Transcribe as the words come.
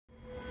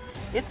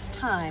It's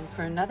time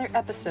for another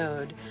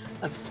episode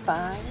of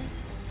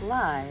Spies,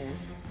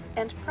 Lies,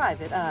 and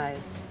Private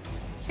Eyes.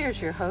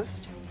 Here's your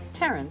host,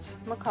 Terrence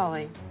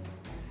McCauley.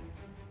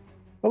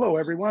 Hello,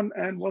 everyone,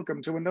 and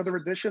welcome to another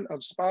edition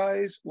of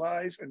Spies,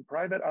 Lies, and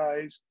Private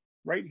Eyes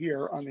right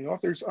here on the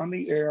Authors on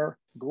the Air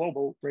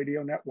Global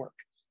Radio Network.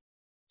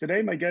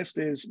 Today, my guest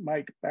is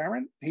Mike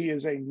Baron. He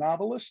is a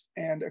novelist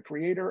and a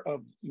creator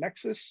of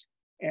Nexus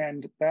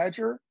and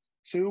Badger,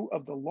 two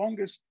of the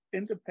longest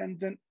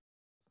independent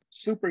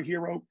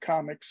superhero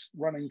comics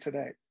running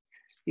today.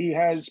 He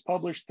has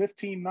published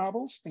 15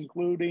 novels,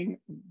 including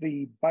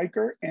the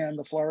Biker and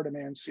the Florida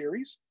Man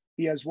series.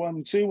 He has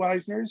won 2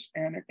 Eisners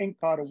and an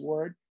Inkpot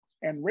Award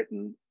and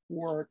written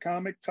for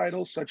comic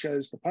titles such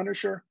as The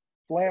Punisher,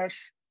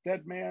 Flash,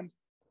 Deadman,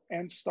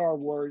 and Star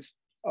Wars,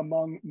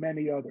 among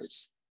many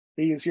others.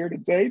 He is here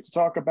today to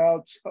talk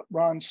about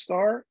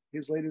Bronzestar,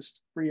 his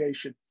latest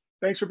creation.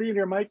 Thanks for being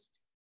here, Mike.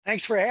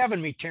 Thanks for having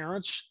me,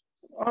 Terrence.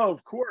 Oh,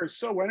 of course.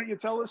 So why don't you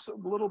tell us a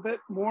little bit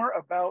more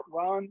about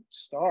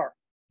Bronzestar?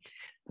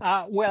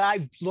 Well,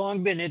 I've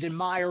long been an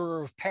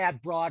admirer of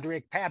Pat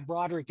Broderick. Pat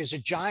Broderick is a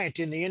giant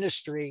in the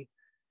industry.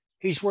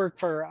 He's worked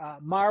for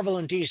Marvel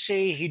and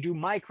DC. He drew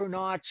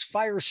Micronauts,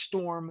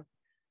 Firestorm,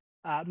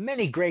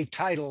 many great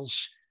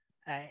titles.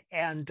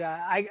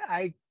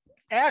 I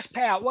asked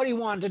Pat what he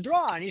wanted to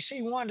draw, and he said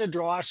he wanted to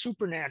draw a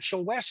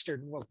supernatural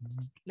Western. Well,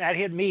 that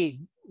hit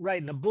me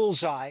right in the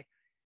bullseye.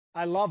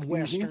 I love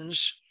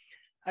Westerns.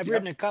 I've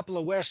written a couple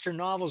of Western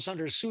novels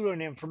under a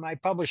pseudonym for my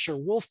publisher,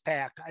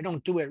 Wolfpack. I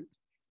don't do it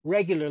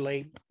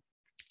regularly.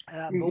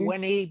 But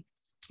when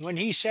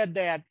he said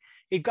that,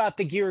 it got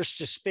the gears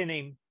to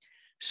spinning.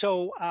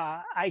 So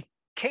I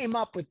came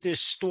up with this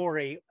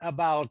story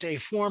about a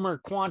former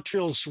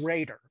Quantrill's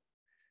raider,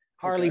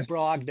 Harley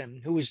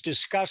Brogdon, who was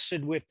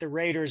disgusted with the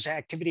raiders'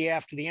 activity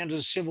after the end of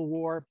the Civil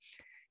War.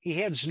 He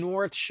heads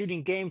north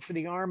shooting game for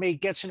the Army,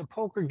 gets in a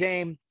poker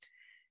game,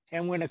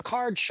 and when a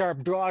card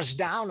sharp draws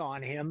down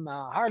on him,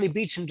 Harley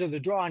beats him to the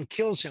draw and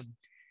kills him.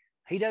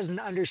 He doesn't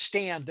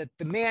understand that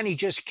the man he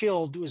just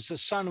killed was the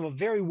son of a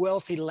very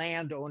wealthy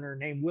landowner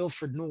named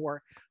Wilfred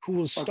Knorr, who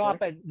will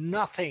stop at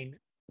nothing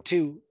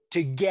to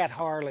get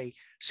Harley.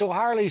 So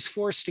Harley's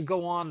forced to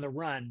go on the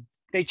run.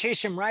 They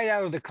chase him right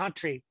out of the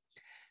country,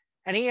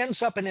 and he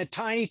ends up in a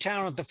tiny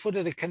town at the foot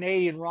of the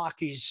Canadian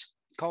Rockies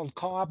called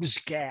Cobb's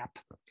Gap.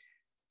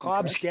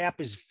 Cobb's Gap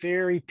is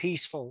very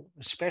peaceful,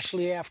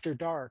 especially after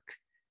dark.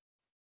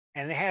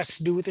 And it has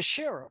to do with the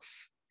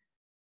sheriff.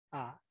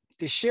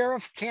 The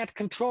sheriff can't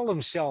control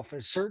himself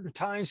at certain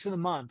times of the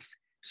month.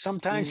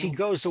 Sometimes he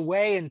goes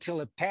away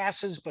until it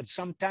passes, but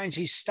sometimes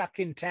he's stuck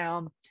in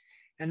town,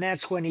 and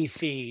that's when he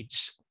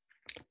feeds.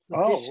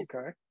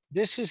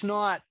 This is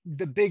not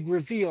the big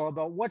reveal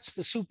about what's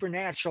the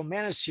supernatural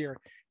menace here.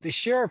 The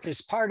sheriff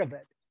is part of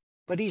it,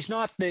 but he's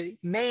not the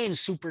main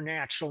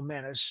supernatural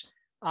menace.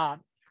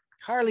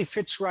 Harley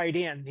fits right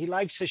in. He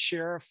likes the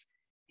sheriff.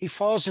 He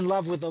falls in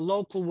love with a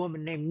local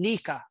woman named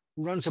Nika,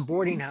 who runs a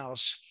boarding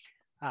house.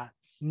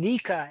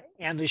 Nika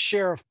and the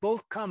sheriff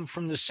both come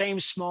from the same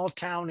small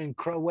town in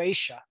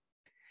Croatia.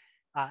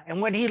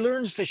 And when he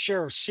learns the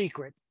sheriff's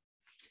secret,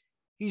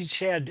 he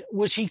said,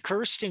 was he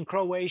cursed in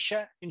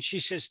Croatia? And she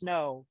says,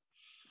 no,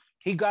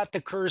 he got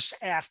the curse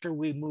after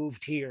we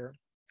moved here.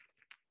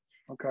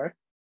 Okay.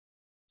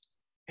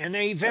 And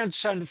the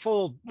events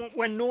unfold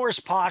when Knorr's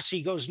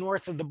posse goes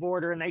north of the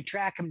border and they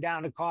track him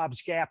down to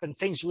Cobb's Gap, and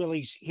things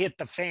really hit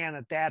the fan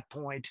at that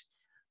point.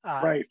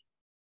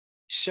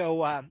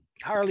 So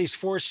Harley's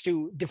forced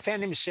to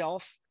defend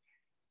himself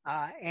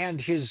and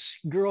his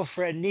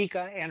girlfriend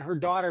Nika and her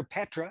daughter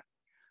Petra.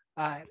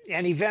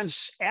 And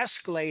events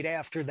escalate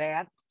after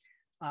that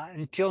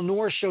until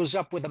Knorr shows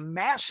up with a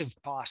massive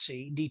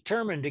posse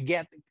determined to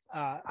get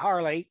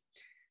Harley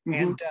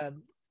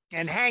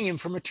and hang him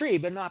from a tree,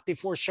 but not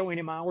before showing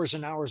him hours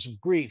and hours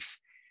of grief.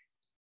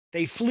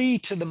 They flee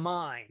to the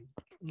mine.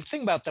 The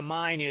thing about the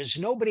mine is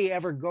nobody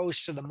ever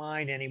goes to the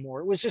mine anymore.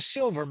 It was a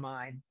silver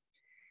mine.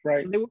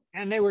 Right.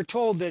 And they were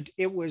told that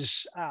it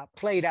was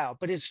played out,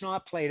 but it's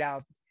not played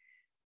out.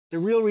 The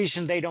real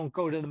reason they don't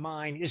go to the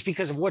mine is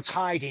because of what's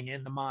hiding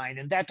in the mine.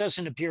 And that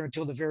doesn't appear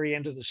until the very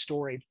end of the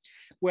story.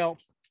 Well,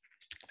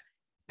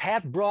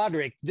 Pat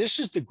Broderick, this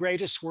is the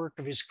greatest work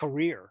of his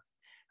career.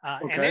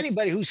 And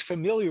anybody who's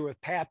familiar with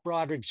Pat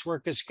Broderick's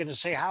work is going to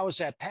say, how is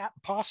that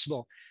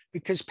possible?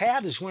 Because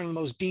Pat is one of the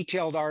most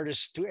detailed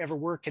artists to ever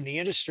work in the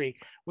industry.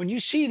 When you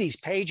see these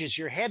pages,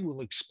 your head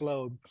will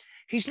explode.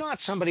 He's not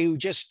somebody who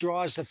just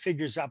draws the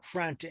figures up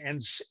front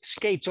and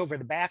skates over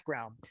the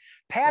background.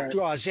 Pat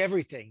draws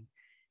everything,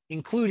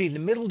 including the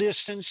middle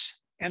distance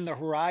and the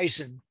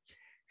horizon.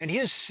 And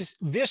his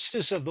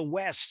vistas of the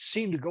West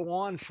seem to go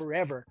on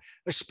forever,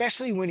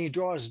 especially when he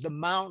draws the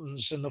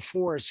mountains and the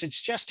forests.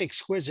 It's just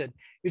exquisite.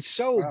 It's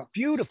so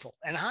beautiful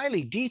and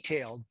highly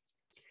detailed.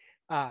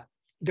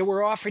 They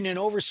were offering an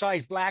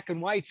oversized black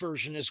and white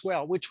version as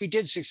well, which we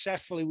did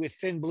successfully with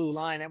Thin Blue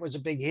Line. That was a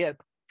big hit.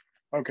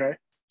 Okay.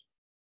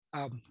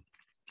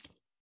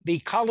 The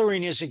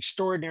coloring is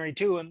extraordinary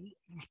too. And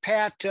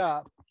Pat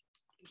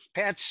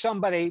Pat's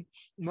somebody,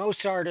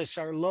 most artists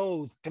are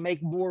loath to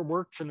make more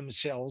work for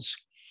themselves,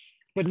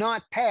 but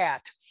not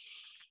Pat.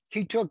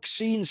 He took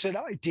scenes that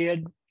I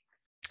did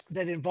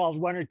that involved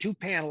 1 or 2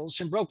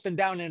 panels and broke them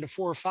down into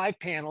 4 or 5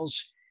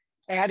 panels,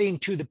 adding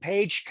to the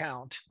page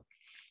count.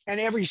 And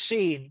every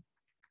scene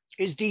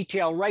is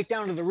detailed right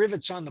down to the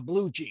rivets on the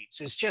blue jeans.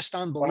 It's just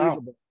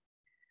unbelievable.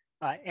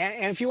 Wow.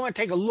 And if you want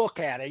to take a look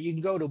at it, you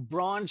can go to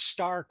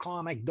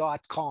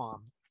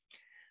bronzestarcomic.com.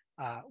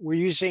 We're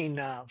using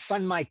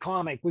Fund My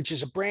Comic, which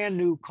is a brand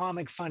new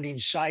comic funding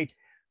site.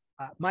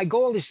 My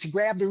goal is to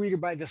grab the reader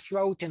by the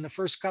throat in the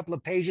first couple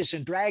of pages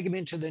and drag him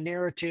into the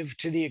narrative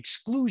to the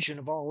exclusion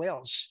of all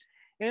else.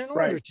 And in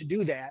order to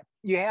do that,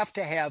 you have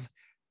to have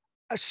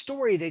a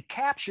story that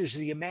captures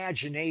the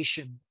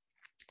imagination.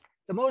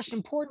 The most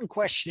important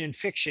question in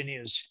fiction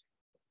is,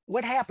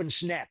 what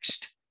happens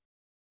next?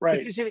 Right.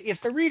 Because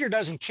if the reader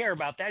doesn't care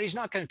about that, he's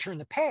not going to turn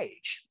the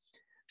page.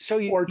 So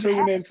or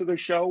tune into the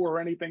show or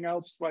anything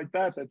else like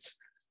that that's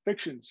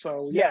fiction.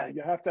 So yeah,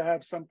 you have to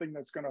have something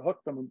that's going to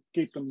hook them and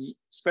keep them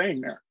staying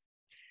there.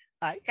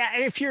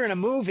 And if you're in a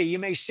movie, you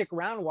may stick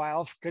around a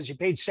while because you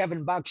paid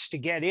 $7 to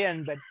get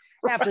in, but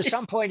after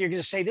some point you're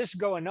going to say, this is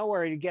going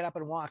nowhere, you get up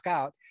and walk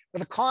out.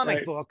 With a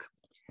comic book,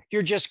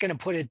 you're just going to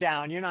put it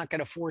down. You're not going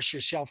to force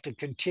yourself to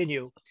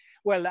continue.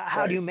 Well,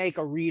 how do you make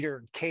a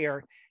reader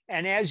care?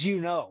 And as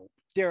you know,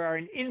 there are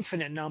an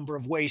infinite number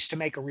of ways to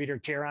make a reader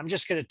care. I'm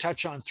just going to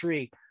touch on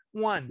 3.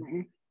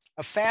 1,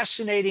 a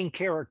fascinating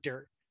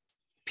character.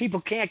 People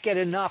can't get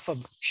enough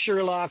of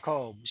Sherlock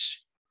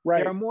Holmes.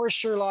 There are more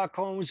Sherlock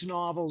Holmes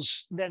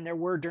novels than there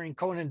were during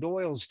Conan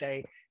Doyle's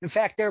day. In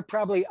fact, there are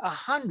probably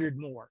 100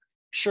 more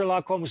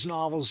Sherlock Holmes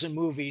novels and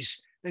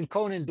movies than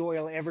Conan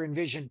Doyle ever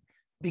envisioned,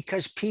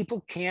 because people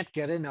can't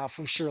get enough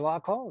of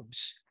Sherlock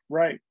Holmes.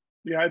 Right.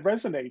 Yeah, it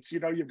resonates. You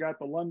know, you've got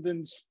the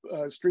London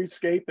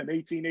streetscape in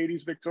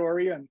 1880s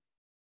Victoria and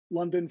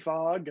London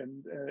fog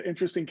and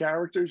interesting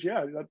characters.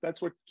 Yeah,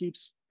 that's what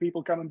keeps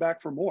people coming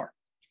back for more.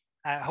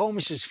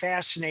 Holmes is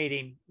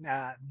fascinating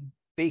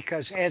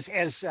because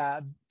as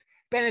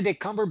Benedict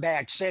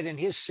Cumberbatch said in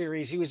his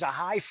series, he was a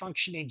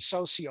high-functioning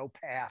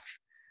sociopath.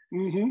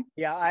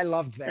 Yeah, I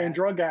loved that. And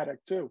drug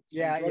addict too.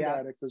 Yeah, and drug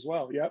addict as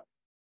well. Yep.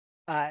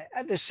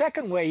 The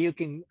second way you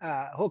can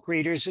hook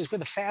readers is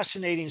with a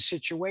fascinating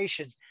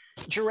situation.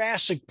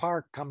 Jurassic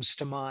Park comes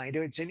to mind.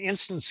 It's an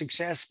instant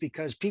success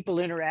because people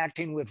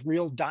interacting with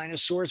real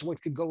dinosaurs,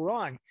 what could go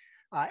wrong?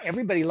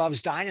 Everybody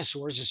loves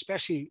dinosaurs,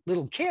 especially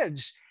little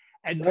kids.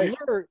 And the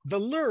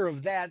lure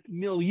of that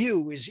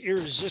milieu is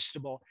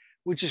irresistible,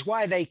 which is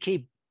why they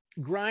keep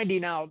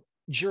grinding out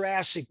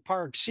Jurassic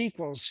Park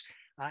sequels.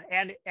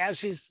 And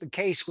as is the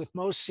case with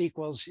most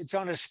sequels, it's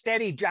on a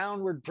steady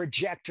downward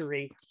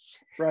trajectory.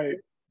 Right.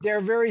 There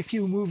are very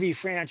few movie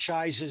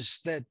franchises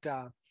that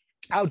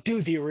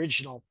outdo the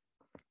original.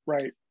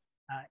 Right.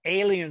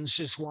 Aliens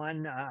is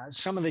one.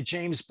 Some of the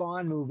James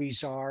Bond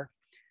movies are.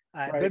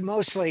 But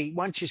mostly,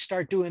 once you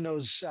start doing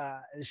those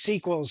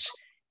sequels,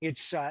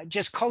 it's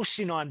just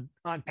coasting on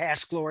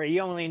past glory.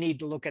 You only need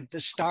to look at the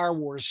Star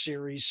Wars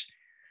series.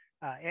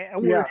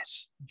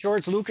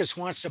 George Lucas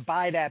wants to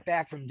buy that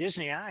back from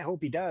Disney. I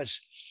hope he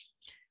does.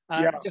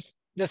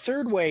 The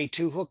third way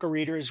to hook a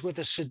reader is with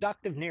a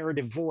seductive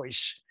narrative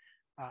voice.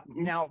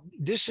 Now,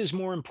 this is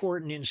more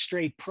important in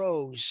straight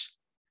prose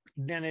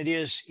than it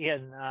is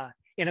in a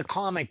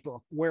comic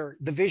book where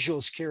the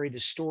visuals carry the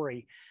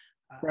story.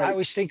 I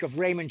always think of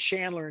Raymond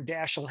Chandler and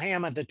Dashiell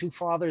Hammett, the 2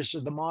 fathers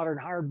of the modern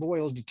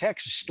hard-boiled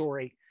detective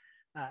story.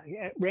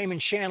 Raymond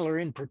Chandler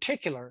in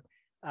particular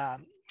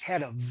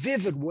had a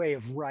vivid way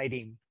of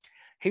writing.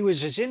 He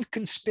was as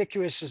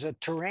inconspicuous as a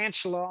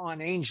tarantula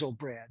on angel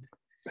bread.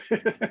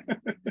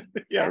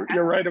 Yeah,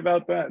 you're right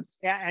about that.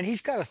 Yeah, and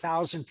he's got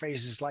 1,000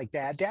 phrases like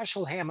that.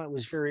 Dashiell Hammett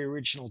was very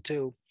original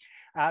too.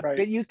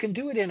 But you can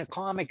do it in a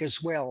comic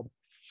as well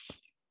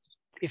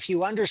if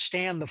you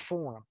understand the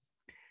form.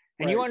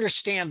 And you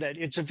understand that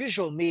it's a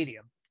visual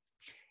medium.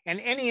 And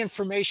any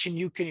information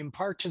you can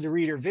impart to the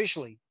reader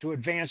visually to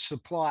advance the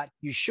plot,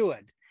 you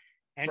should.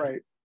 And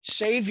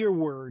save your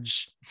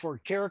words for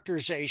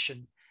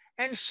characterization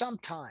and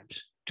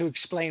sometimes to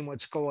explain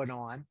what's going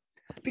on,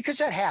 because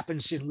that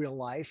happens in real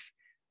life.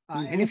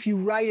 And if you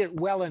write it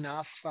well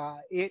enough,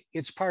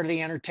 it's part of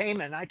the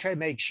entertainment. I try to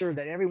make sure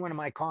that every one of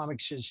my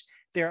comics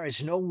there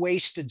is no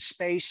wasted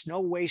space,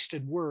 no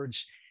wasted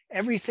words.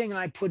 Everything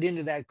I put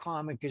into that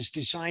comic is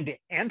designed to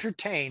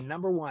entertain,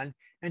 number 1,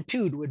 and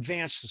 2, to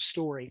advance the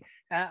story.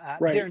 There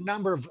are a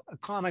number of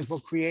comic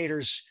book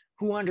creators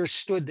who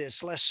understood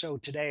this, less so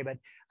today, but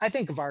I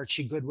think of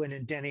Archie Goodwin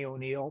and Denny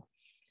O'Neil.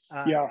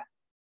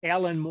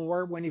 Alan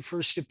Moore when he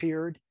first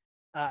appeared,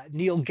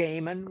 Neil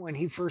Gaiman when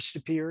he first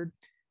appeared,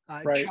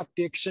 Chuck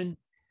Dixon.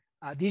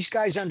 These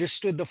guys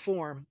understood the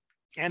form,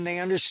 and they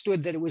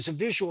understood that it was a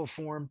visual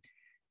form.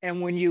 And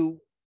when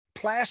you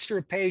plaster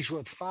a page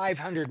with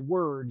 500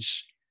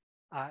 words,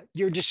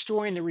 you're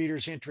destroying the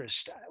reader's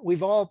interest.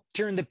 We've all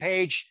turned the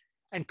page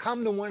and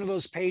come to one of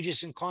those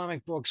pages in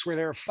comic books where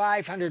there are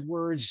 500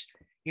 words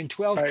in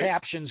 12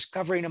 captions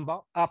covering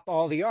up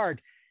all the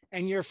art.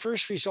 And your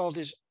first result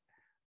is,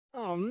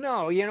 Oh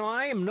no,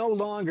 I am no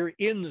longer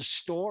in the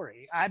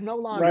story. I'm no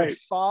longer Right.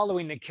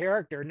 following the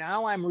character.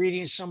 Now I'm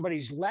reading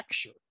somebody's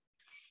lecture.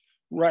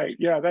 Right.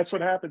 Yeah, that's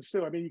what happens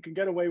too. I mean, you can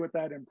get away with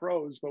that in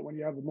prose, but when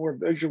you have a more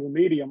visual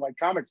medium like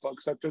comic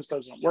books, that just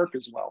doesn't work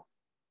as well.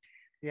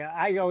 Yeah,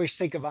 I always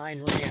think of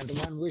Ayn Rand.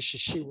 One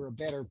wishes she were a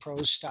better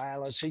prose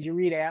stylist. So you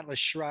read Atlas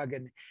Shrugged,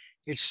 and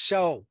it's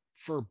so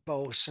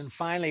verbose. And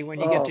finally,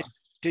 when you get Oh,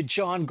 to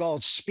John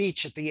Galt's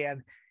speech at the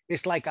end,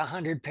 it's like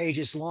 100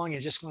 pages long. You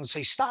just want to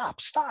say, stop,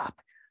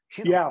 stop.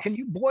 yeah, Can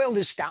you boil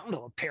this down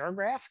to a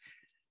paragraph?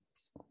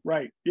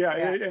 right. Yeah.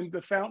 Yeah, And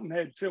the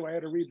Fountainhead too. I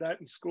had to read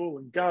that in school,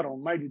 and God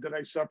almighty, did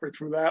I suffer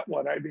through that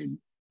one. I mean,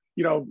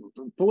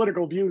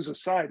 political views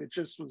aside, it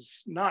just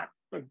was not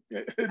an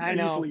I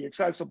know. easily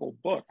accessible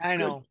book. I Good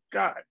know.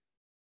 God.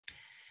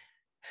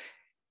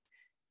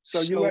 So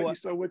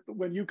So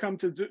when you come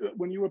to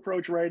when you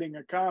approach writing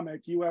a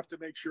comic, you have to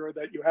make sure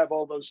that you have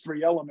all those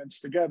three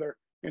elements together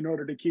in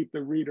order to keep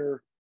the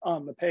reader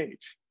on the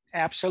page.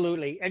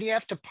 absolutely. And you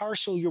have to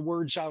parcel your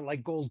words out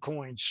like gold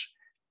coins.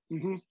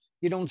 Hmm.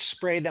 You don't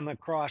spray them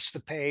across the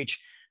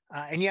page.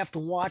 And you have to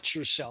watch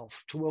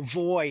yourself to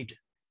avoid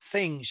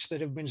things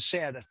that have been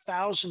said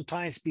 1,000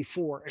 times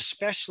before,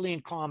 especially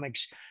in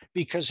comics,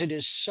 because it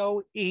is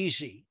so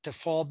easy to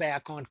fall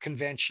back on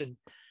convention.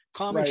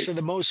 Comics Right. are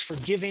the most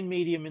forgiving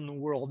medium in the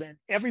world, and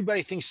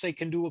everybody thinks they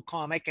can do a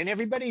comic, and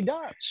everybody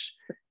does.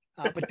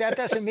 But that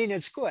doesn't mean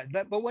it's good.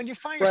 But when you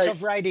find Right.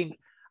 yourself writing,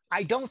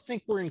 I don't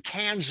think we're in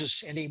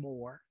Kansas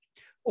anymore,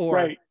 or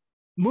Right.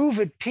 move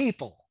it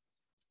people,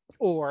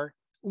 or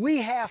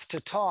we have to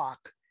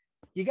talk,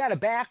 you got to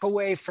back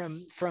away from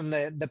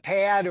the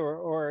pad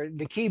or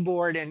the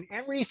keyboard and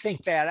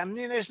rethink that. I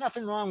mean, there's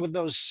nothing wrong with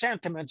those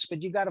sentiments,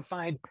 but you got to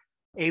find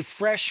a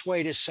fresh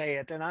way to say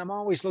it. And I'm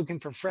always looking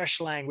for fresh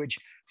language.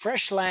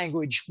 Fresh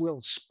language will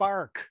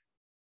spark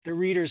the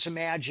reader's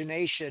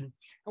imagination.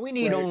 And we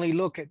need Right. only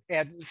look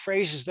at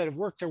phrases that have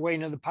worked their way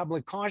into the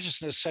public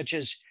consciousness, such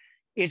as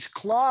 "it's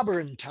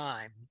clobbering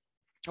time."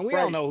 And we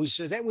all Right. know who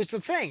says that was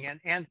the thing.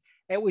 And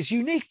it was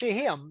unique to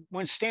him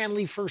when Stan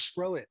Lee first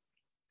wrote it.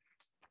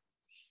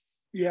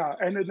 Yeah,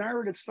 and the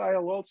narrative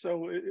style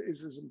also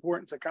is as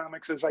important to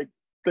comics as I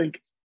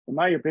think, in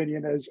my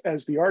opinion,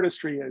 as the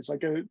artistry is.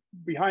 Like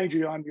behind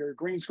you on your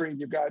green screen,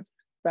 you've got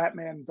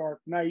Batman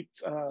Dark Knight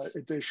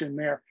edition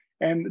there,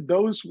 and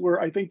those were,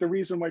 I think, the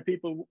reason why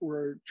people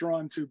were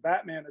drawn to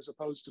Batman as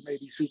opposed to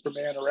maybe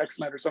Superman or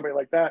X-Men or somebody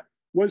like that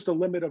was the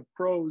limit of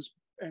prose,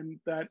 and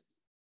that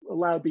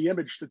allowed the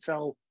image to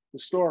tell the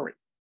story.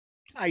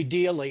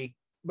 Ideally,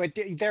 but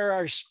there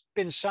are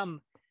been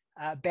some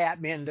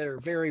Batman that are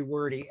very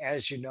wordy,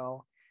 as you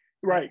know.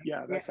 Right.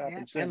 Yeah, Yeah, that's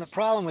happened and the since.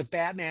 problem with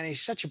Batman,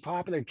 he's such a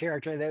popular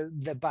character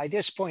that by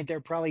this point there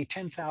are probably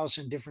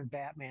 10,000 different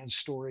Batman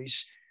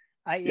stories.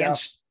 And Yeah.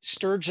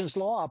 Sturgeon's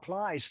law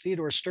applies.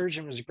 Theodore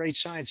Sturgeon was a great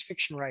science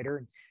fiction writer,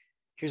 and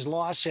his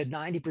law said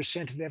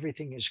 90% of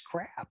everything is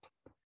crap.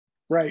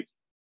 Right.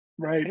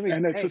 Right. Anyways,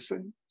 And it's hey, the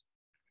same.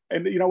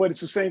 And you know what?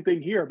 It's the same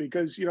thing here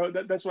because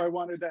that's why I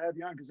wanted to have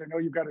you on, because I know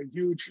you've got a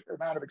huge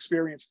amount of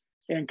experience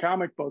in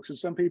comic books. And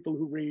some people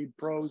who read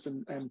prose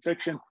and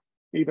fiction,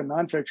 even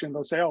nonfiction,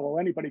 they'll say, "Oh, well,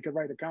 anybody could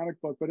write a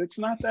comic book," but it's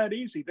not that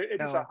easy.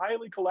 It is a no,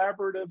 highly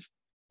collaborative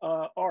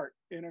art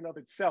in and of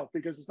itself,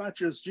 because it's not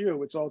just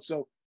you; it's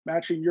also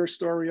matching your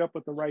story up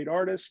with the right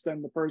artist,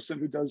 and the person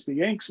who does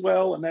the inks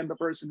well, and then the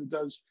person who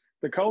does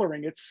the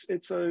coloring.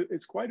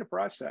 It's quite a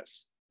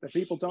process that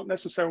people don't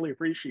necessarily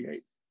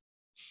appreciate.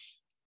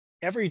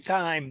 every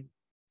time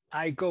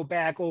I go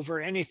back over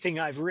anything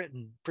I've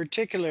written,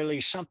 particularly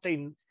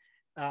something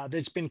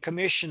that's been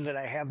commissioned that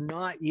I have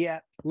not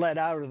yet let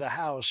out of the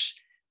house,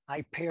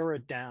 I pare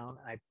it down.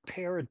 I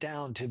pare it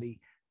down to the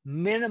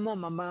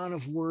minimum amount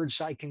of words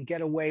I can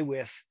get away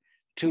with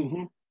to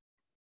Hmm.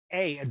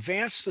 A,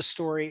 advance the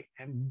story,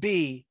 and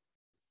B,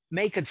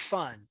 make it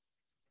fun,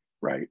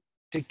 Right.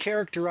 to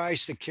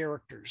characterize the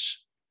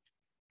characters.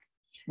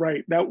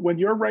 Right. Now, when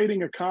you're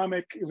writing a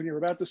comic, when you're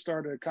about to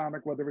start a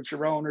comic, whether it's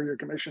your own or you're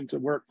commissioned to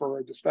work for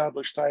an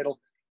established title,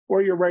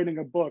 or you're writing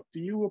a book, do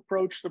you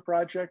approach the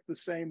project the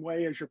same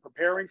way as you're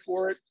preparing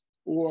for it?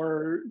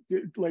 Or,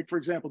 like, for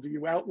example, do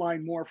you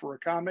outline more for a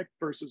comic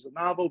versus a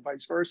novel,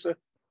 vice versa?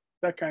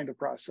 That kind of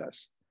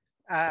process.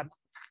 Uh,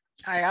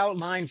 I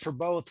outlined for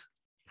both.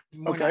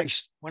 Okay.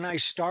 When I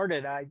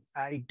started,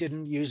 I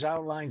didn't use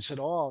outlines at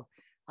all.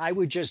 I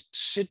would just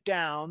sit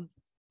down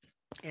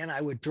and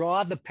I would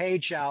draw the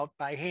page out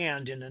by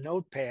hand in a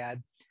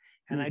notepad,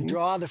 and I'd Hmm.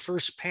 draw the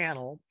first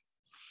panel,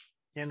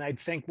 and I'd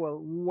think, well,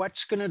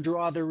 what's going to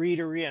draw the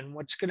reader in?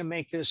 What's going to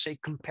make this a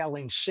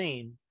compelling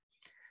scene?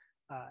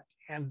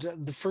 And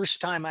the first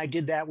time I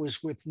did that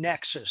was with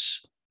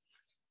Nexus,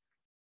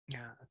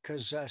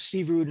 because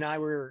Steve Rude and I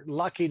were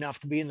lucky enough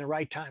to be in the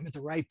right time at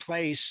the right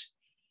place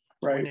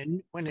Right.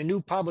 when a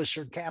new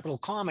publisher, Capital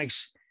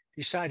Comics,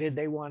 decided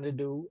they wanted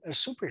to do a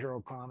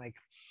superhero comic.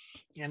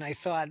 And I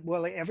thought,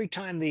 well, every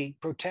time the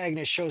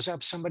protagonist shows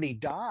up, somebody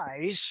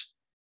dies.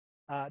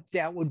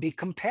 That would be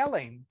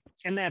compelling.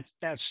 And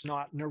that's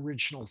not an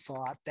original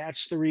thought.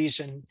 That's the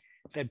reason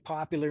that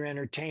popular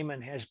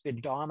entertainment has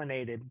been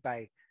dominated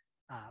by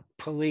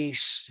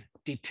police,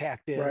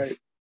 detective, Right.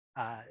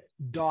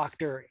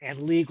 Doctor,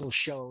 and legal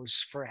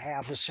shows for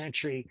half a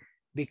century,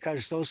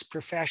 because those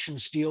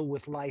professions deal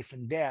with life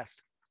and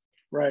death.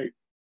 Right.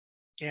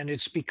 And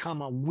it's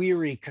become a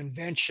weary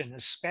convention,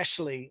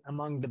 especially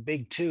among the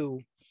big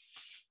two,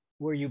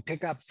 where you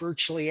pick up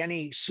virtually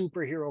any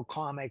superhero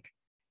comic.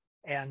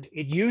 And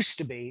it used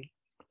to be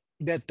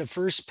that the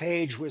first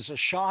page was a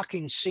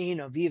shocking scene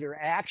of either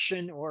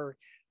action or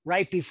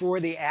right before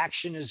the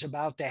action is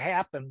about to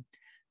happen,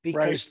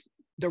 because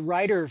the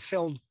writer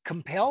felt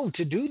compelled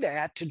to do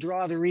that to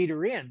draw the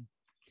reader in.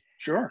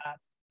 Sure.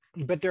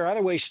 But there are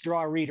other ways to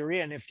draw a reader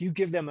in. If you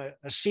give them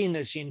a scene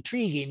that's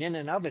intriguing in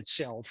and of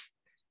itself,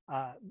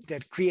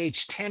 that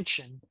creates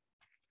tension,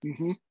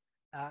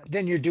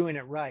 then you're doing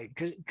it right.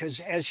 Because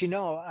as you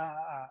know,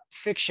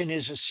 fiction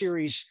is a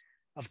series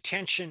of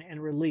tension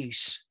and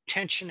release,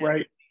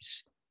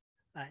 release,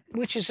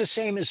 which is the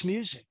same as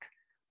music.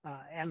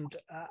 And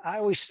I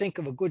always think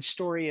of a good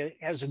story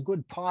as a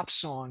good pop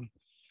song.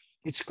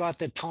 It's got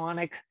the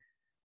tonic,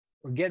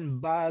 we're getting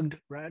bugged,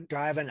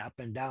 driving up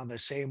and down the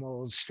same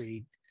old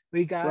street.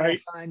 We gotta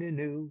find a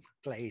new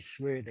place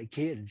where the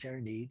kids are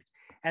neat.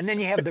 And then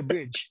you have the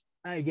bridge.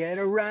 I get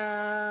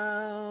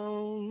around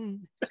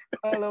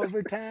all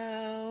over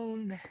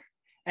town.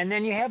 And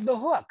then you have the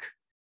hook.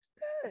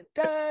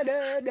 Da,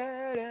 da,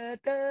 da, da,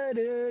 da,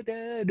 da,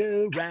 da,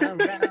 da,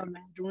 round, round,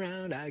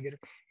 round, I get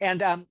it.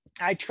 And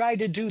I tried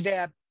to do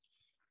that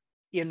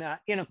in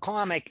a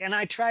comic, and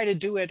I try to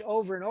do it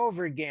over and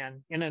over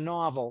again in a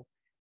novel.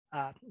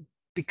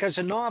 Because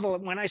a novel,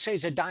 when I say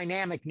it's a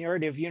dynamic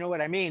narrative, you know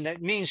what I mean?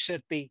 That means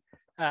that the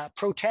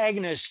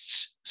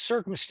protagonist's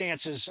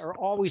circumstances are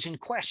always in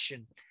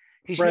question.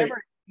 He's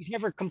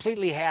never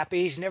completely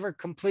happy. He's never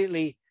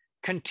completely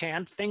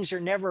content. Things are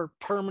never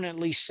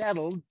permanently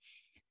settled.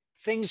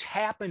 Things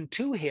happen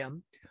to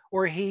him,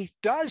 or he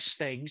does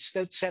things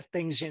that set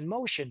things in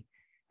motion.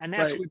 And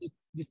that's where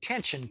the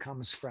tension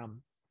comes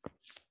from.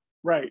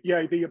 Right.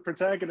 Yeah. The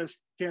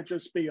protagonist can't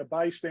just be a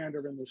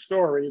bystander in the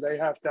story. They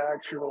have to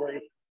actually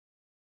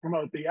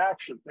promote the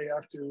action. They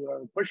have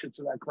to push it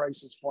to that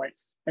crisis point.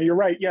 And you're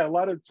right. Yeah. A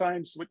lot of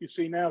times what you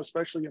see now,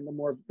 especially in the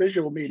more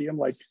visual medium,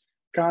 like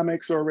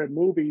comics or in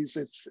movies,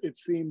 it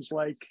seems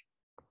like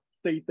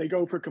they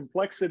go for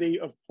complexity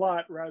of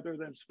plot rather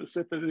than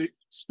specificity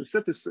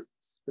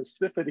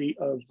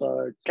of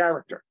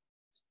character.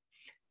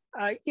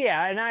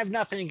 Yeah. And I have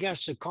nothing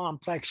against a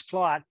complex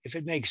plot if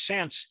it makes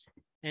sense.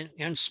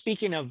 And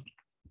speaking of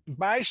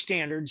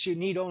bystanders, you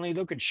need only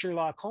look at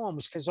Sherlock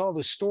Holmes, because all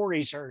the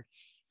stories are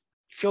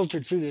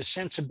filtered through the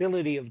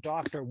sensibility of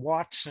Dr.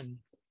 Watson.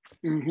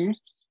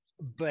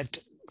 But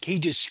he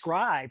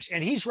describes,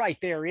 and he's right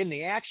there in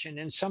the action,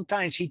 and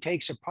sometimes he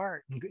takes a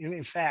part.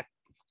 In fact,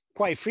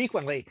 quite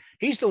frequently,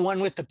 he's the one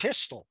with the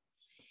pistol.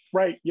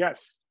 Right,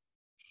 yes.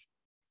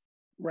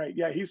 Right,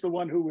 yeah, he's the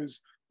one who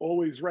is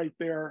always right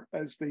there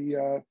as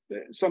the,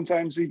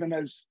 sometimes even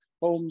as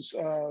Holmes,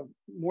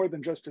 more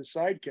than just his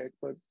sidekick,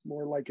 but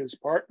more like his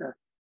partner.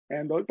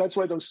 And that's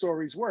why those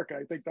stories work.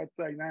 I think that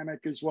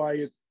dynamic is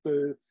why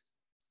the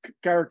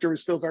character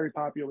is still very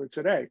popular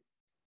today,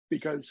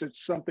 because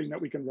it's something that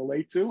we can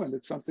relate to, and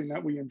it's something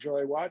that we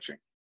enjoy watching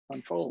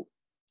unfold.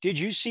 Did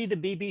you see the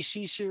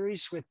BBC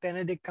series with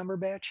Benedict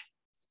Cumberbatch?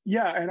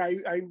 Yeah, and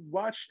I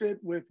watched it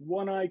with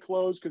one eye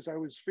closed because I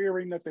was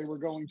fearing that they were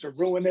going to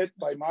ruin it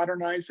by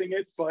modernizing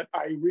it, but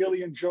I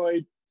really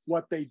enjoyed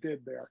what they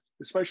did there,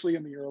 especially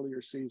in the earlier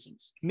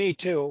seasons. Me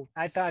too.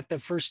 I thought the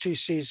first two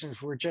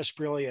seasons were just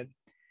brilliant.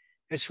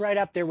 It's right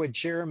up there with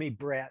Jeremy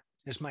Brett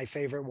as my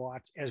favorite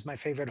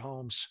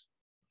Holmes.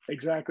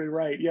 Exactly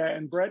right. Yeah,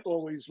 and Brett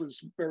always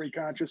was very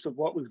conscious of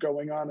what was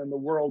going on in the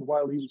world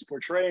while he was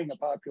portraying a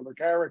popular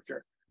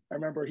character. I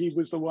remember he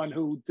was the one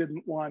who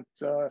didn't want,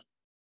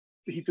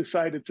 he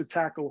decided to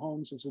tackle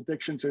Holmes's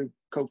addiction to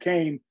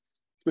cocaine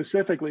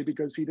specifically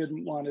because he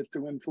didn't want it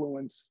to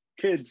influence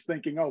kids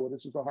thinking, oh, well,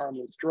 this is a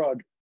harmless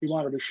drug. He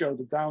wanted to show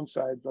the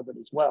downsides of it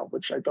as well,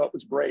 which I thought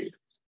was brave.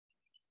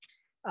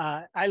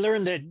 I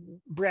learned that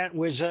Brett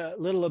was a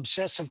little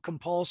obsessive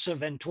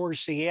compulsive, and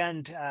towards the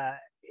end,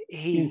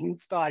 he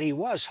thought he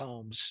was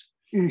Holmes.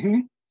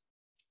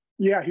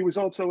 Yeah, he was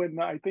also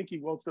I think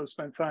he also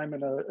spent time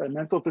in a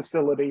mental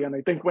facility. And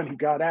I think when he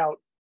got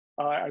out,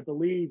 I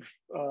believe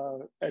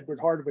Edward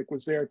Hardwick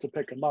was there to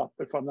pick him up,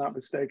 if I'm not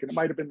mistaken. It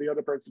might have been the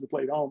other person who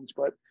played Holmes,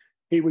 but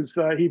he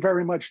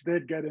very much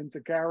did get into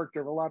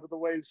character a lot of the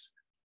ways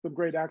some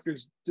great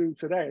actors do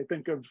today. I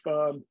think of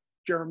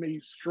Jeremy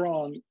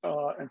Strong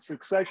and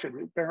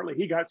Succession. Apparently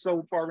he got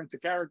so far into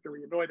character,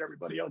 he annoyed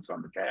everybody else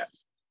on the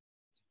cast.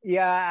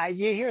 Yeah,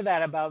 you hear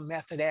that about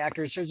method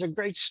actors. There's a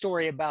great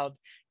story about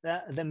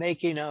the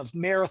making of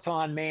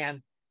Marathon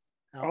Man.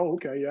 Oh,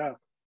 okay, yeah.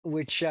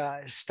 Which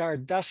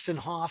starred Dustin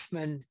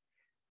Hoffman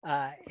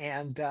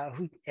and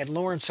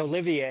Laurence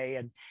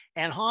Olivier.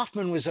 And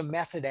Hoffman was a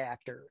method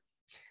actor.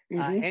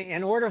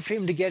 In order for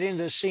him to get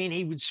into the scene,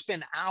 he would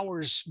spend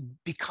hours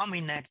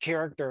becoming that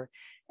character.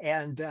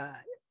 And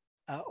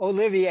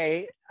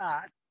Olivier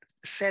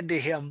said to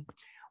him,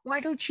 "Why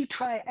don't you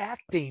try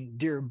acting,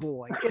 dear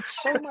boy?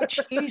 It's so much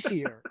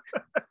easier."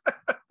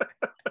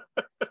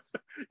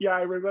 Yeah,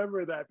 I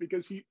remember that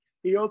because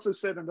he also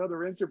said in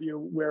another interview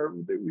where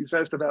he was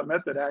asked about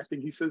method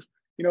acting. He says,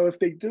 if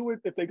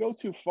they go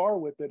too far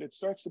with it, it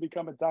starts to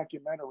become a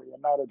documentary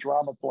and not a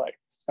drama play.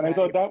 And I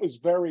thought Right. that was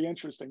very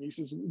interesting. He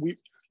says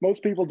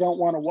most people don't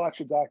want to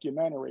watch a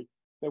documentary;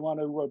 they want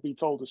to be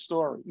told a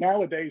story.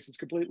 Nowadays, it's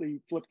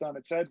completely flipped on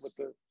its head with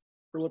the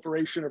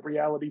proliferation of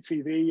reality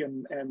TV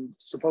and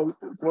supposed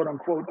quote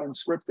unquote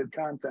unscripted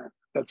content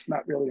that's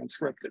not really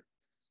unscripted.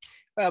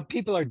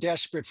 People are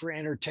desperate for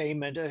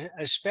entertainment,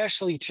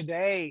 especially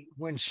today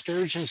when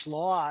Sturgeon's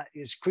Law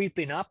is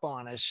creeping up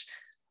on us.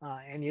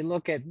 And you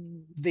look at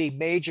the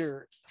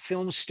major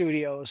film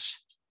studios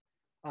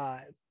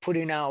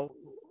putting out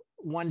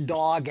one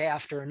dog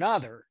after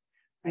another.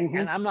 Mm-hmm.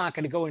 And I'm not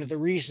going to go into the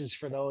reasons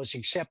for those,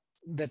 except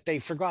that they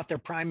forgot their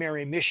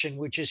primary mission,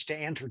 which is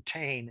to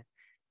entertain.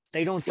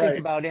 They don't think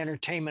about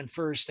entertainment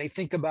first. They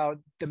think about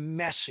the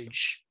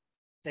message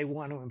they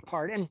want to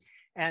impart.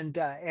 And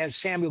as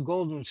Samuel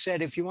Goldwyn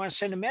said, if you want to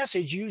send a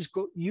message,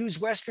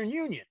 use Western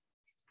Union.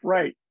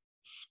 Right.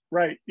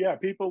 Yeah.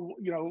 People,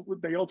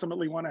 they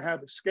ultimately want to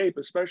have escape,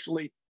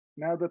 especially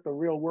now that the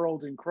real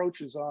world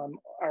encroaches on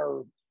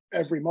our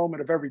every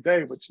moment of every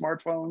day with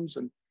smartphones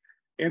and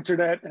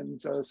internet and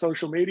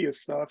social media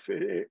stuff.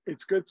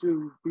 It's good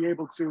to be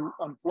able to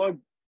unplug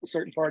a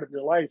certain part of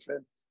your life. And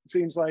it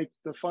seems like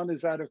the fun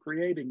is out of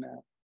creating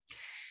now.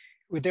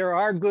 There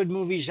are good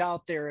movies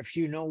out there if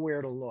you know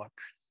where to look.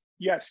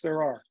 Yes,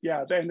 there are.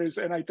 Yeah,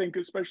 and I think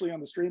especially on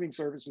the streaming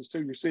services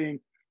too, you're seeing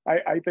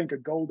I think a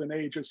golden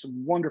age of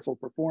some wonderful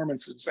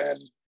performances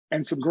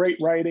and some great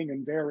writing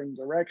and daring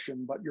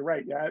direction. But you're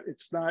right, yeah,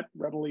 it's not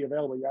readily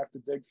available. You have to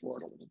dig for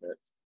it a little bit.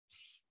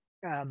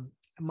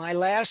 My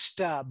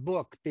last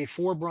book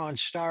before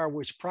Bronzestar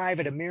was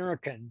Private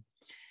American,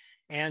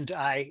 and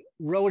I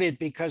wrote it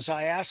because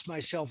I asked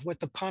myself what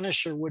the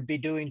Punisher would be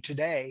doing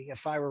today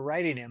if I were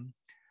writing him.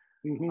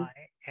 Mm-hmm.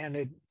 And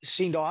it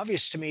seemed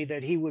obvious to me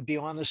that he would be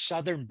on the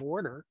southern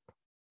border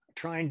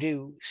trying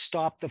to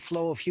stop the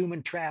flow of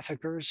human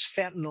traffickers,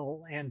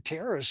 fentanyl, and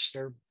terrorists.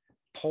 They're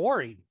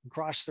pouring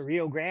across the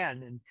Rio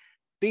Grande and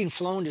being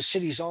flown to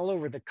cities all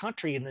over the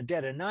country in the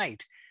dead of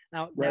night.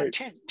 Now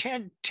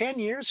 10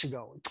 years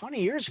ago,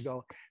 20 years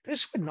ago,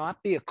 this would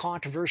not be a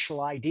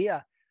controversial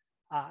idea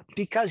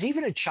because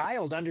even a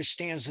child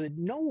understands that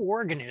no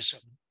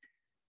organism,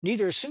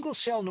 neither a single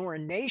cell nor a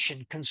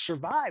nation, can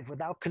survive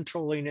without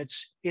controlling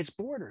its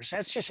borders.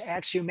 That's just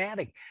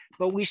axiomatic.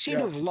 But we seem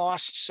to have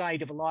lost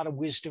sight of a lot of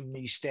wisdom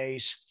these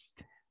days.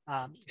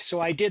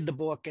 So I did the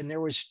book, and there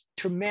was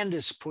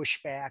tremendous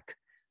pushback.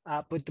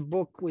 But the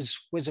book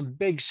was a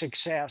big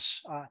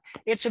success.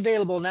 It's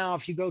available now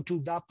if you go to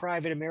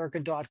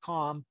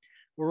theprivateamerican.com.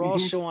 We're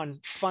also on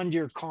Fund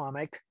Your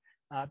Comic.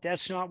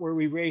 That's not where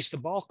we raise the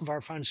bulk of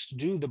our funds to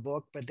do the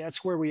book, but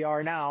that's where we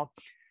are now,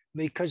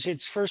 because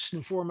it's first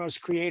and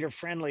foremost creator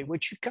friendly,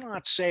 which you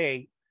cannot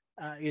say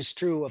is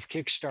true of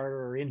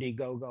Kickstarter or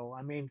Indiegogo.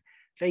 I mean,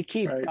 they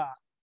keep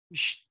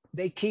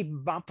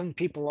bumping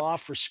people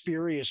off for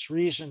spurious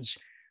reasons.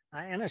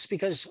 And it's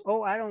because,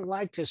 I don't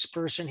like this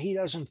person. He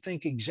doesn't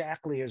think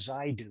exactly as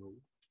I do.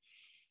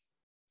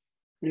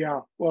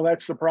 Yeah, well,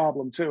 that's the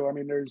problem too. I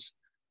mean, there's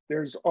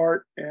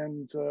art,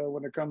 and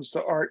when it comes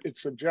to art,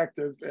 it's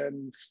subjective,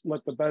 and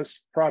let the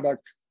best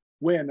product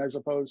win, as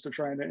opposed to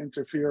trying to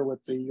interfere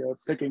with the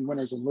picking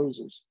winners and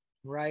losers.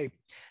 Right.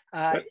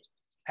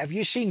 Have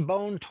you seen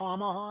Bone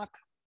Tomahawk?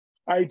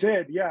 I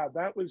did. Yeah,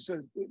 that was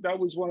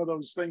one of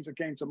those things that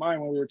came to mind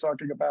when we were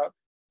talking about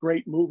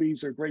great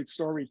movies or great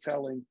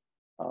storytelling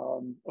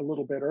a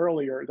little bit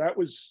earlier. That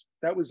was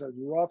a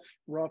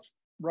rough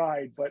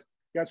ride, but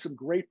got some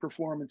great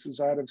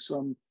performances out of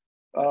some,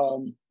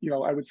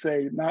 I would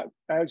say not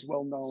as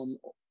well known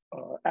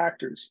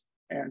actors,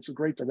 and some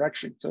great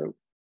direction too.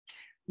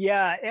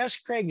 Yeah, S.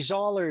 Craig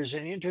Zoller's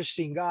an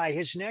interesting guy.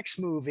 His next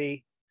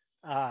movie,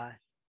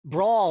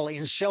 Brawl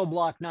in Cell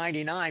Block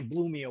 99,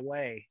 blew me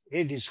away.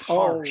 It is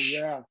harsh. Oh,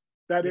 yeah,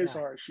 that is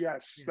harsh.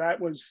 Yes, that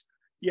was,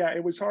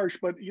 it was harsh.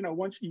 But,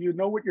 once you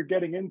know what you're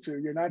getting into,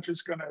 you're not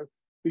just going to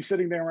be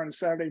sitting there on a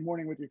Saturday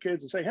morning with your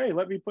kids and say, hey,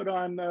 let me put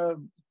on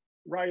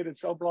Riot at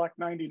Cell Block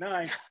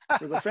 99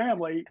 for the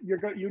family.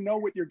 You know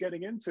what you're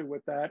getting into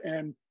with that.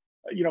 And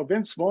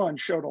Vince Vaughn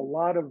showed a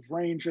lot of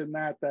range in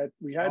that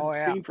we hadn't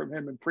seen from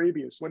him in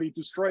previous. When he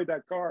destroyed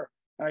that car,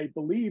 I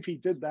believe he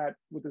did that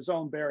with his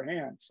own bare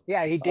hands.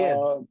 Yeah, he did.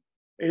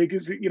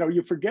 Because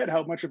you forget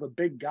how much of a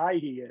big guy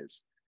he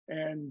is,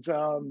 and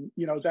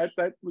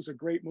that was a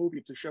great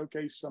movie to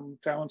showcase some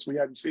talents we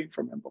hadn't seen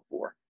from him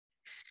before.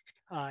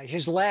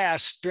 His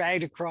last,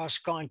 Dragged Across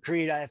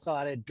Concrete, I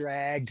thought it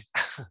dragged.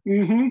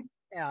 Mm-hmm.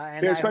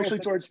 And especially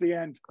towards the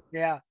end.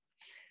 Yeah.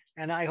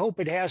 And I hope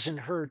it hasn't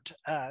hurt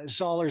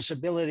Zoller's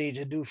ability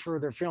to do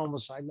further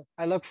films.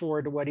 I look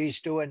forward to what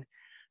he's doing.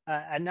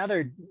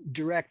 Another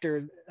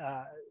director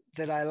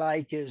that I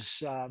like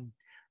is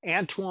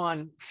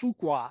Antoine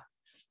Fuqua,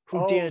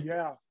 who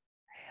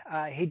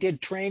he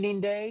did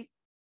Training Day.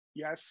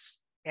 Yes.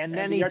 And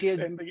then he did,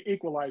 and the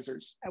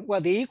Equalizers.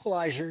 well, The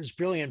Equalizer is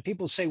brilliant.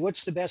 People say,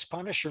 what's the best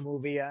Punisher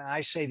movie?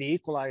 I say The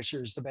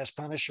Equalizer is the best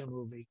Punisher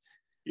movie.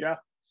 Yeah.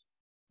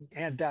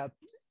 And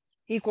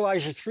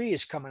Equalizer 3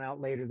 is coming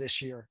out later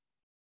this year.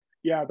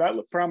 Yeah, that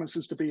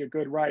promises to be a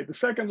good ride. The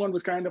second one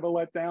was kind of a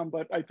letdown,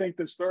 but I think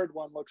this third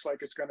one looks like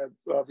it's going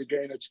to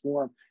regain its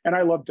form. And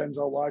I love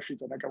Denzel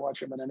Washington. I can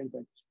watch him in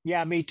anything.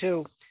 Yeah, me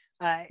too.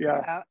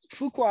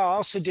 Fuqua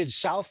also did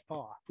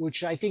Southpaw,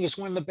 which I think is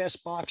one of the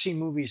best boxing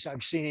movies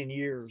I've seen in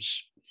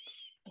years.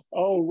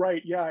 Oh,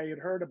 right. Yeah, I had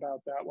heard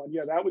about that one.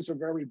 Yeah, that was a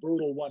very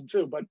brutal one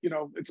too. But, you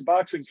know, it's a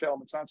boxing film.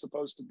 It's not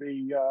supposed to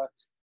be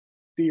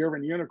deer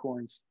and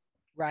unicorns.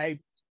 Right.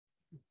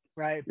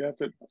 You have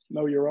to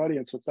know your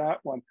audience with that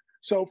one.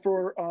 So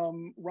for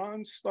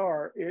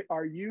Bronzestar,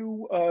 are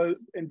you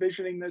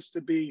envisioning this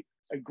to be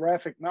a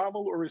graphic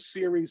novel or a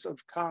series of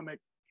comic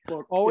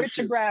book issues? It's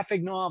a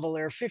graphic novel.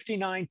 There are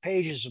 59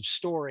 pages of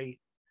story.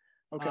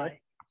 Okay.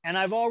 And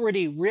I've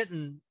already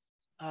written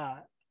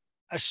a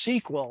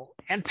sequel,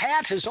 and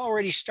Pat has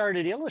already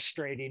started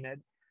illustrating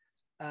it.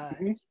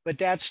 But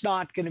that's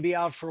not going to be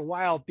out for a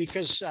while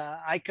because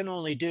I can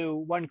only do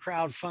one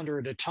crowdfunder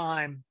at a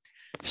time.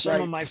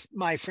 Some of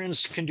my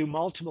friends can do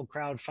multiple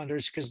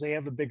crowdfunders because they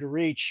have a bigger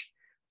reach,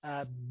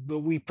 but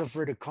we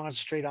prefer to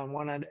concentrate on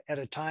one at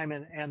a time.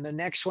 And the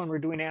next one we're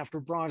doing after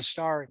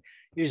Bronzestar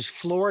is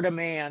Florida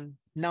Man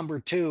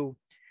 #2.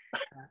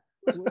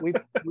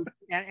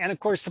 And of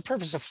course, the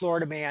purpose of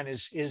Florida Man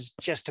is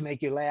just to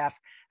make you laugh.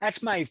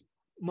 That's my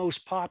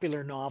most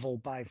popular novel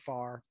by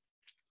far.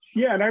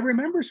 Yeah, and I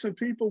remember some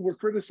people were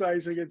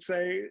criticizing it,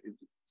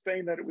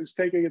 saying that it was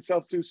taking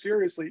itself too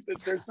seriously.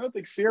 There's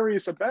nothing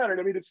serious about it.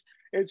 I mean,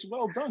 it's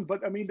well done,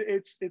 but I mean,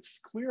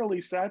 it's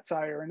clearly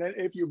satire. And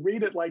if you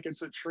read it like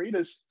it's a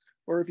treatise,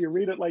 or if you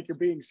read it like you're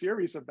being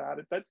serious about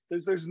it, that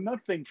there's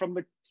nothing from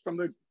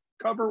the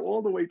cover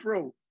all the way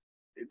through.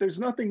 There's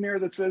nothing there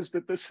that says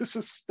that this is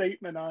a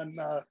statement on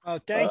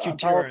thank you, on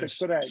Terrence. politics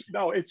today.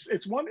 No, it's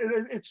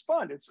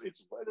fun.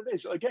 It's what it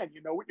is. Again,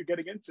 you know what you're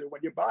getting into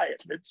when you buy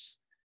it.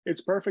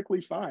 It's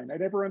perfectly fine. I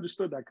never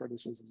understood that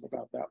criticism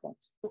about that one.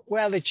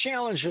 Well, the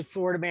challenge with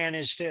Florida Man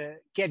is to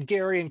get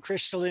Gary and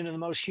Crystal into the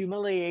most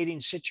humiliating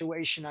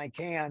situation I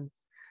can,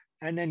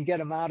 and then get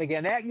them out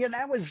again.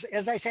 That was,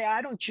 as I say,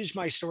 I don't choose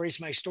my stories.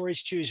 My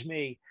stories choose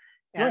me.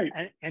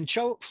 And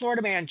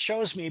Florida Man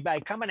chose me by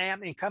coming at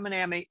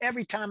me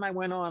every time I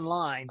went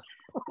online.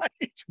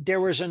 Right. There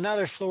was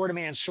another Florida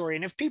Man story.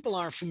 And if people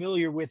aren't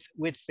familiar with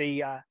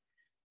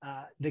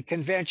the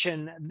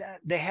convention,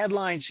 the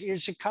headlines,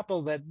 here's a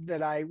couple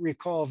that I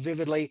recall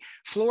vividly.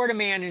 Florida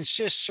Man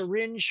insists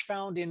syringe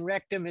found in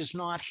rectum is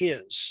not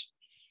his.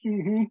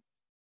 Mm-hmm.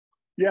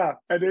 Yeah,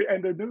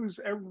 and the news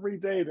every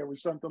day there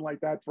was something like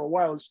that for a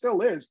while. It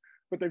still is,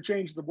 but they've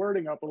changed the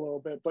wording up a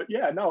little bit. But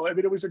yeah, no, I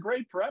mean, it was a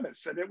great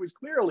premise, and it was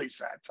clearly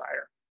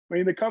satire. I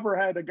mean, the cover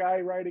had a guy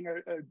riding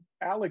an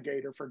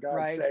alligator, for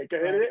God's sake,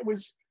 and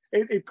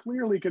it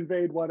clearly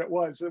conveyed what it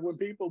was. And when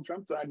people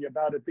jumped on you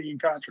about it being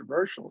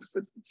controversial,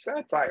 it's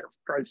satire,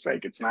 for Christ's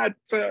sake. It's not,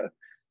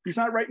 he's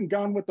not writing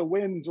Gone with the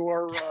Wind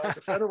or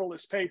the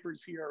Federalist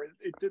Papers here.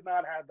 It did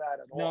not have that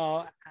at all.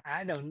 No,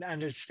 I don't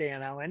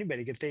understand how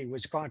anybody could think it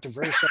was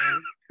controversial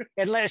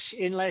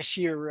unless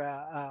you're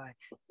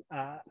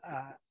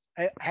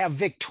have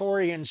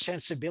Victorian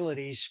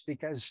sensibilities,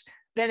 because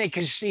then it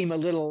can seem a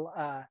little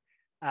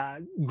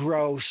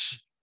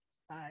gross.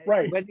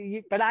 Right.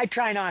 But I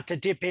try not to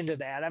dip into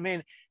that. I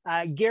mean,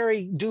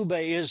 Gary Duba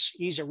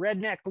he's a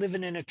redneck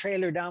living in a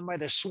trailer down by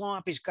the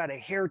swamp. He's got a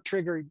hair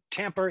trigger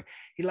temper.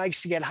 He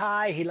likes to get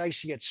high. He likes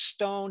to get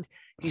stoned.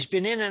 He's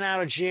been in and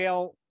out of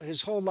jail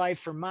his whole life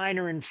for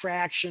minor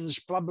infractions,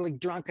 public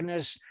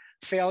drunkenness,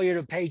 failure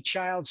to pay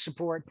child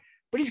support.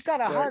 But he's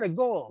got a heart of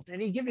gold, and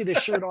he give you the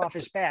shirt off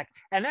his back.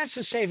 And that's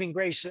the saving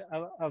grace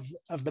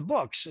of the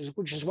books,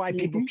 which is why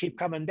people keep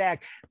coming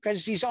back,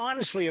 because he's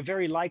honestly a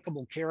very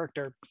likable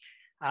character.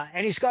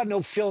 And he's got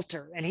no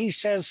filter, and he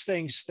says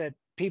things that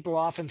people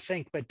often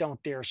think but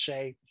don't dare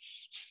say.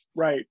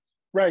 Right.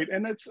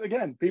 And it's,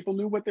 again, people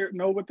know what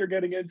they're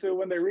getting into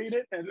when they read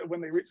it, and when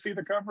they see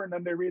the cover and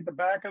then they read the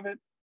back of it.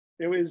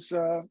 It was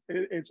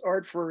it's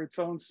art for its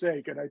own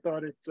sake, and I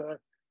thought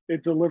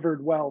it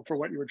delivered well for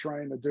what you were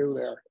trying to do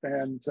there.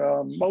 And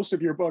most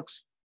of your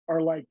books are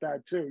like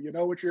that too. You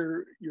know what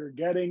you're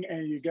getting,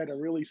 and you get a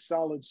really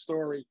solid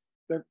story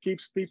that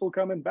keeps people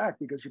coming back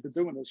because you've been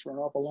doing this for an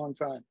awful long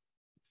time.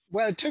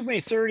 Well, it took me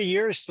 30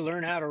 years to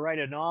learn how to write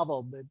a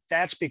novel, but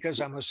that's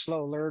because I'm a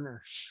slow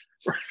learner.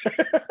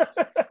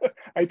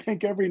 I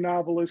think every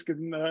novelist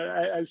can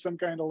has some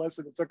kind of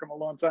lesson. It took them a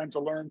long time to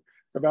learn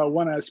about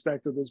one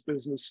aspect of this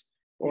business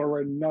or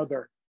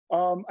another.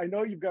 I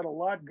know you've got a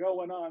lot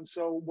going on.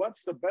 So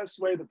what's the best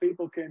way that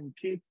people can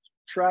keep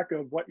track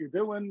of what you're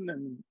doing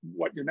and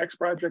what your next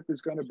project is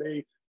going to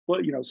be?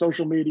 Well, you know,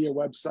 social media,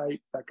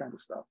 website, that kind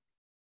of stuff.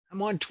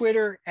 I'm on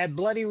Twitter at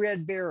Bloody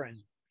Red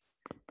Baron.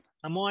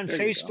 I'm on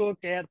Facebook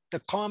at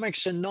The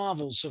Comics and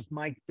Novels of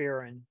Mike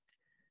Baron.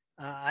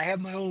 I have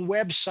my own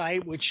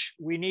website, which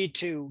we need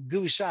to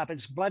goose up.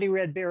 It's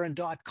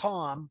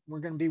bloodyredbaron.com. We're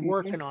going to be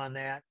working on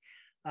that.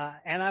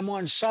 And I'm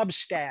on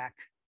Substack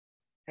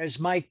as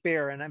Mike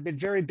Barron. I've been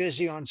very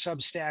busy on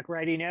Substack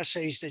writing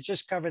essays that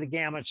just cover the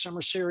gamut. Some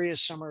are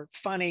serious, some are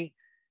funny,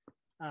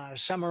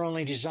 some are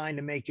only designed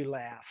to make you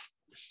laugh.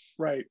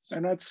 Right.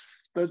 And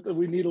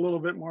we need a little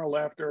bit more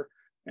laughter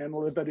and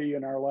levity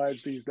in our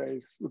lives these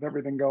days with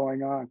everything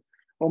going on.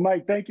 Well,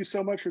 Mike, thank you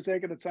so much for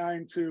taking the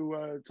time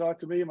to talk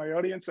to me and my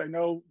audience. I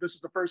know this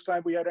is the first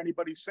time we had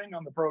anybody sing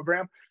on the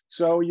program,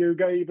 so you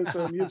gave us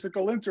a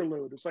musical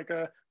interlude. It's like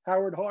a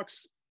Howard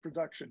Hawks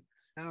production.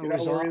 Oh, you know,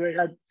 where they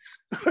had,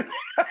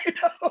 I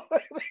know,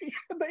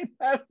 they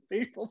had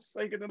people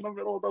singing in the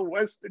middle of the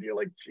West, and you're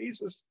like,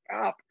 Jesus,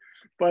 stop.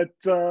 But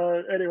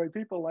anyway,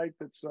 people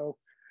liked it. So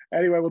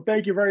anyway, well,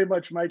 thank you very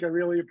much, Mike. I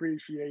really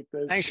appreciate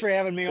this. Thanks for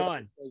having me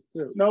on.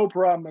 No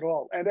problem at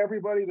all. And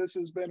everybody, this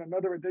has been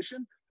another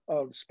edition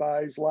of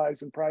Spies,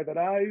 Lies, and Private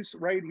Eyes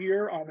right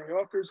here on the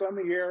Authors on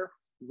the Air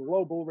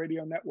Global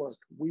Radio Network.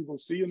 We will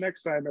see you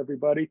next time,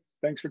 everybody.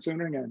 Thanks for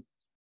tuning in.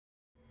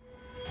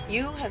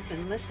 You have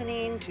been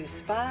listening to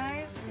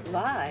Spies,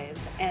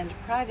 Lies, and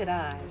Private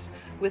Eyes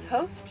with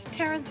host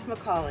Terrence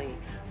McCauley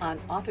on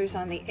Authors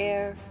on the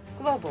Air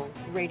Global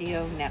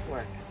Radio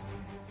Network.